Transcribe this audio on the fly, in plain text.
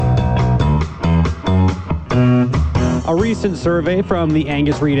A recent survey from the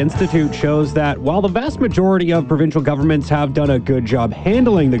Angus Reid Institute shows that while the vast majority of provincial governments have done a good job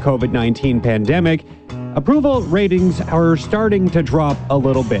handling the COVID-19 pandemic, approval ratings are starting to drop a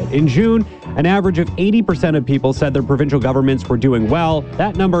little bit. In June, an average of 80% of people said their provincial governments were doing well.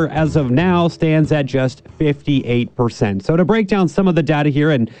 That number, as of now, stands at just 58%. So to break down some of the data here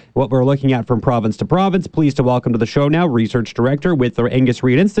and what we're looking at from province to province, pleased to welcome to the show now Research Director with the Angus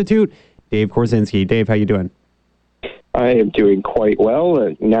Reid Institute, Dave Korzinski. Dave, how you doing? I am doing quite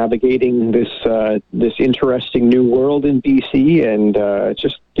well, navigating this interesting new world in BC, and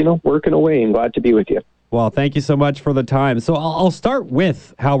just working away. And glad to be with you. Well, thank you so much for the time. So I'll start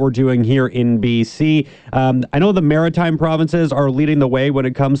with how we're doing here in BC. I know the maritime provinces are leading the way when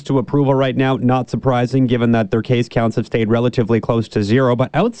it comes to approval right now. Not surprising, given that their case counts have stayed relatively close to zero. But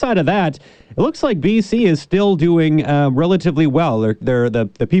outside of that, it looks like BC is still doing relatively well.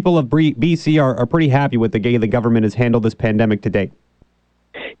 The people of BC are pretty happy with the way the government has handled this pandemic to date.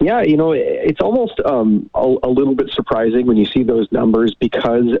 Yeah, it's almost a little bit surprising when you see those numbers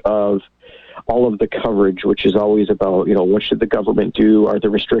because of all of the coverage, which is always about, what should the government do? Are the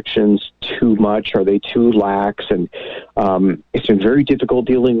restrictions too much? Are they too lax? And it's been very difficult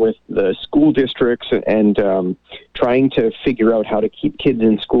dealing with the school districts and trying to figure out how to keep kids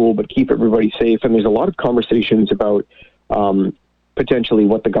in school but keep everybody safe. And there's a lot of conversations about potentially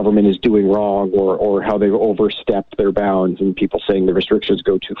what the government is doing wrong or how they've overstepped their bounds and people saying the restrictions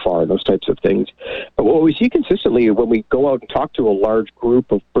go too far, those types of things. But what we see consistently when we go out and talk to a large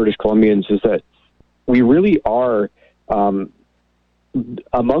group of British Columbians is that we really are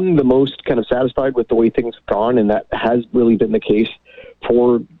among the most kind of satisfied with the way things have gone, and that has really been the case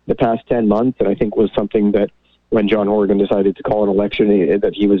for the past 10 months, and I think was something that when John Horgan decided to call an election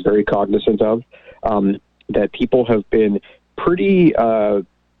that he was very cognizant of, that people have been pretty,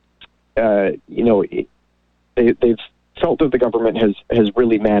 they've felt that the government has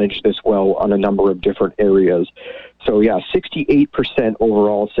really managed this well on a number of different areas. So, 68%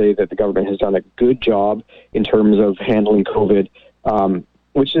 overall say that the government has done a good job in terms of handling COVID,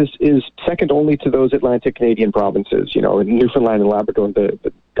 which is second only to those Atlantic Canadian provinces. In Newfoundland and Labrador,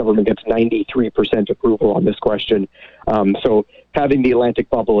 the government gets 93% approval on this question. So having the Atlantic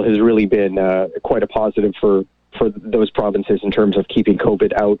bubble has really been quite a positive for those provinces in terms of keeping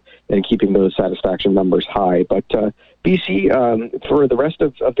COVID out and keeping those satisfaction numbers high. But BC, for the rest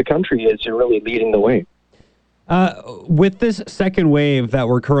of the country, is really leading the way. With this second wave that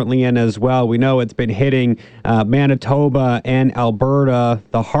we're currently in as well, we know it's been hitting Manitoba and Alberta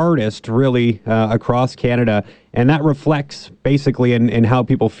the hardest, really, across Canada. And that reflects basically in how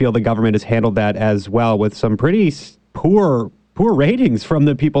people feel the government has handled that as well, with some pretty poor ratings from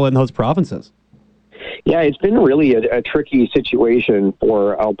the people in those provinces. Yeah, it's been really a tricky situation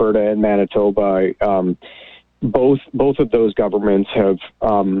for Alberta and Manitoba. Both of those governments have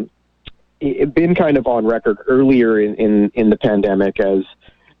been kind of on record earlier in the pandemic as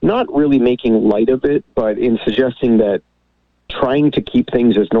not really making light of it, but in suggesting that trying to keep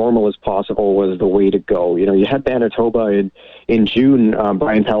things as normal as possible was the way to go. You had Manitoba in June.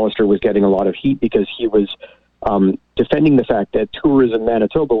 Brian Pallister was getting a lot of heat because he was defending the fact that Tourism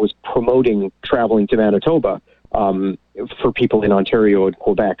Manitoba was promoting traveling to Manitoba for people in Ontario and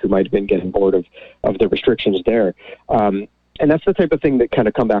Quebec who might have been getting bored of the restrictions there. And that's the type of thing that kind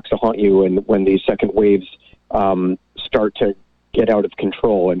of come back to haunt you when these second waves start to get out of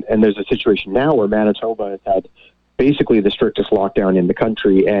control. And there's a situation now where Manitoba has had basically the strictest lockdown in the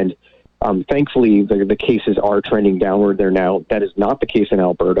country, and thankfully the cases are trending downward there now. That is not the case in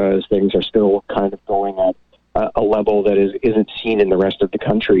Alberta, as things are still kind of going at a level that isn't seen in the rest of the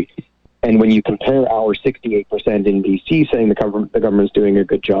country. And when you compare our 68% in BC saying the government's doing a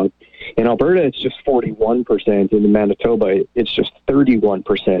good job, in Alberta it's just 41%, in Manitoba it's just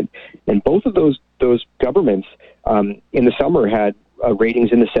 31%. And both of those governments in the summer had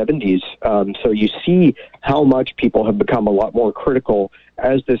ratings in the 70s. So you see how much people have become a lot more critical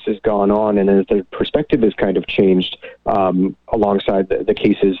as this has gone on and as the perspective has kind of changed alongside the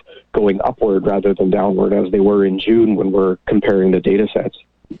cases going upward rather than downward as they were in June when we're comparing the data sets.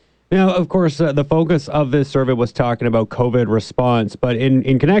 Now, of course, the focus of this survey was talking about COVID response, but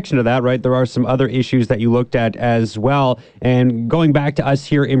in connection to that, right, there are some other issues that you looked at as well. And going back to us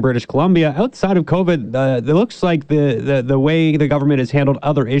here in British Columbia, outside of COVID, it looks like the way the government has handled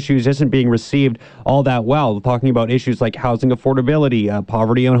other issues isn't being received all that well. We're talking about issues like housing affordability,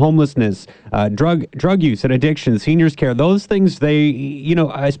 poverty and homelessness, drug use and addiction, seniors care. Those things,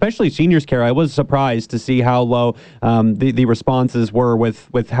 especially seniors care, I was surprised to see how low the responses were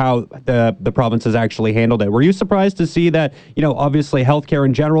with how how the province has actually handled it. Were you surprised to see that, obviously healthcare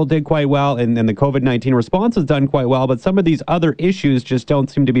in general did quite well and the COVID-19 response has done quite well, but some of these other issues just don't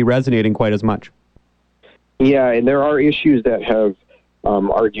seem to be resonating quite as much? Yeah, and there are issues that have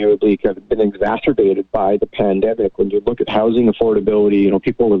arguably kind of been exacerbated by the pandemic. When you look at housing affordability,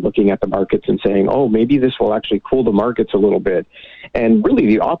 people are looking at the markets and saying, oh, maybe this will actually cool the markets a little bit. And really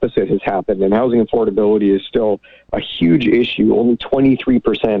the opposite has happened, and housing affordability is still a huge issue. Only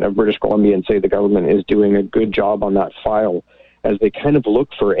 23% of British Columbians say the government is doing a good job on that file, as they kind of look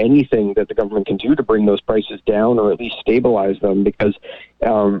for anything that the government can do to bring those prices down or at least stabilize them, because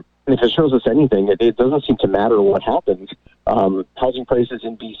if it shows us anything, it doesn't seem to matter what happens. Housing prices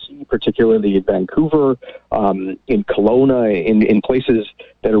in BC, particularly in Vancouver, in Kelowna, in places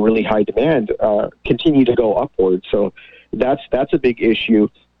that are really high demand, continue to go upward. So that's a big issue.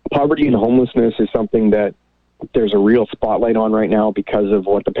 Poverty and homelessness is something that there's a real spotlight on right now because of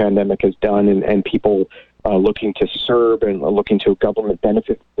what the pandemic has done, and people looking to serve and looking to government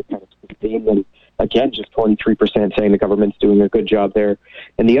benefits to kind of sustain them. Again, just 23% saying the government's doing a good job there.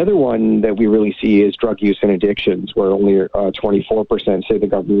 And the other one that we really see is drug use and addictions, where only 24% say the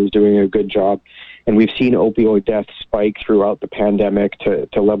government is doing a good job. And we've seen opioid deaths spike throughout the pandemic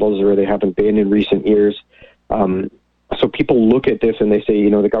to levels where they haven't been in recent years. So people look at this and they say,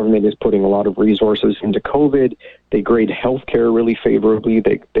 the government is putting a lot of resources into COVID. They grade healthcare really favorably.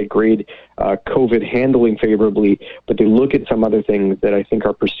 They grade COVID handling favorably, but they look at some other things that I think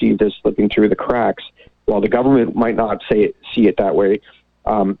are perceived as slipping through the cracks. While the government might not see it that way,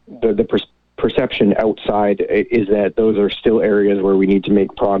 the perception outside is that those are still areas where we need to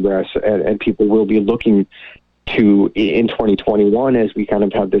make progress, and people will be looking to in 2021, as we kind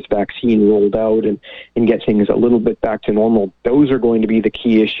of have this vaccine rolled out and get things a little bit back to normal. Those are going to be the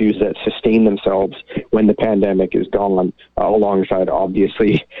key issues that sustain themselves when the pandemic is gone, alongside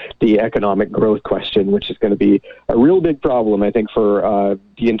obviously the economic growth question, which is going to be a real big problem, I think, for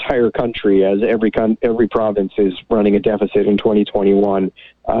the entire country, as every province is running a deficit in 2021.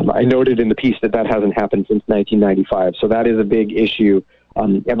 I noted in the piece that hasn't happened since 1995, so that is a big issue.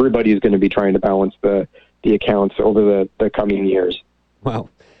 Everybody is going to be trying to balance the accounts over the coming years. Wow.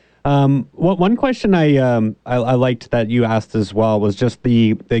 One question I liked that you asked as well was just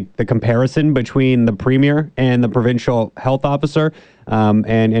the comparison between the Premier and the provincial health officer.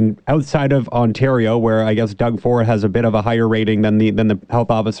 And outside of Ontario, where I guess Doug Ford has a bit of a higher rating than the health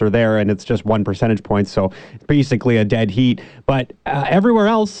officer there, and it's just 1 percentage point, so it's basically a dead heat. But everywhere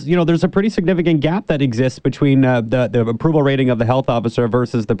else, there's a pretty significant gap that exists between the approval rating of the health officer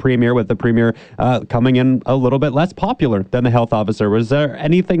versus the Premier, with the Premier coming in a little bit less popular than the health officer. Was there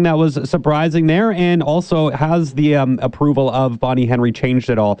anything that was surprising there? And also, has the approval of Bonnie Henry changed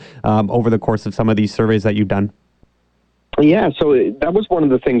at all over the course of some of these surveys that you've done? Yeah, so that was one of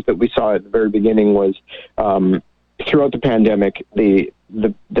the things that we saw at the very beginning was throughout the pandemic, the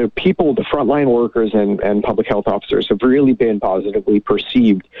people, the frontline workers and public health officers have really been positively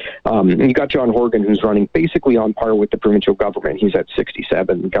perceived. And you got John Horgan, who's running basically on par with the provincial government. He's at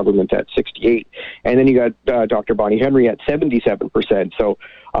 67, government at 68. And then you got Dr. Bonnie Henry at 77%. So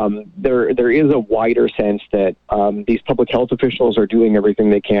there is a wider sense that these public health officials are doing everything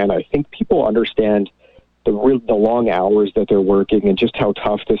they can. I think people understand the long hours that they're working and just how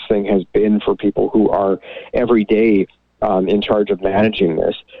tough this thing has been for people who are every day in charge of managing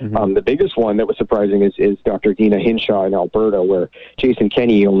this. Mm-hmm. The biggest one that was surprising is Dr. Dina Hinshaw in Alberta, where Jason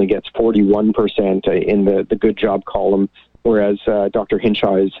Kenney only gets 41% in the good job column, whereas Dr.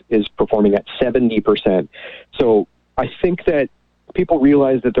 Hinshaw is performing at 70%. So I think that people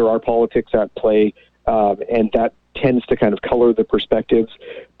realize that there are politics at play, and that tends to kind of color the perspectives,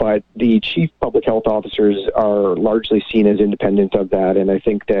 but the chief public health officers are largely seen as independent of that, and I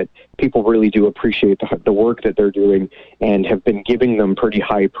think that people really do appreciate the work that they're doing and have been giving them pretty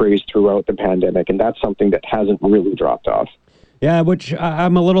high praise throughout the pandemic, and that's something that hasn't really dropped off. Yeah, which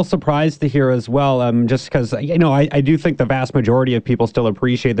I'm a little surprised to hear as well, just because, I do think the vast majority of people still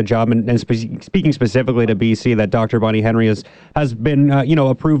appreciate the job, and speaking specifically to BC, that Dr. Bonnie Henry has been,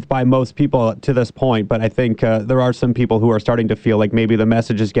 approved by most people to this point, but I think there are some people who are starting to feel like maybe the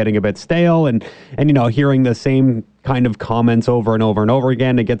message is getting a bit stale, and hearing the same kind of comments over and over and over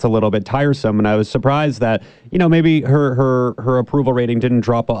again, it gets a little bit tiresome, and I was surprised that, maybe her approval rating didn't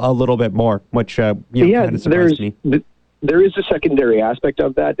drop a little bit more, which, kind of surprised me. There is a secondary aspect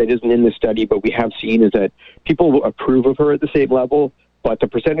of that isn't in the study, but we have seen is that people approve of her at the same level, but the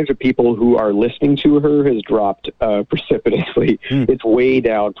percentage of people who are listening to her has dropped precipitously. Mm. It's way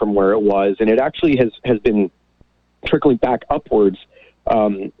down from where it was, and it actually has been trickling back upwards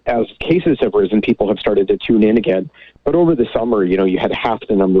as cases have risen, people have started to tune in again. But over the summer, you had half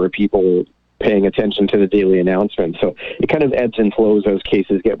the number of people paying attention to the daily announcements. So it kind of ebbs and flows as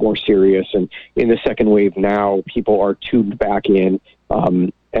cases get more serious. And in the second wave now, people are tuned back in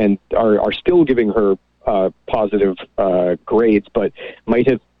and are still giving her positive grades, but might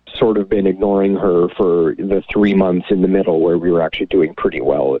have sort of been ignoring her for the 3 months in the middle where we were actually doing pretty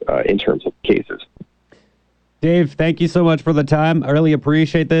well in terms of cases. Dave, thank you so much for the time. I really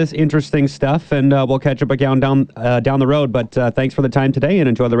appreciate this. Interesting stuff, and we'll catch up again down the road. But thanks for the time today, and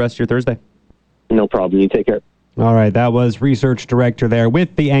enjoy the rest of your Thursday. No problem. You take care. All right, that was research director there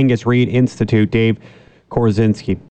with the Angus Reid Institute, Dave Korzinski.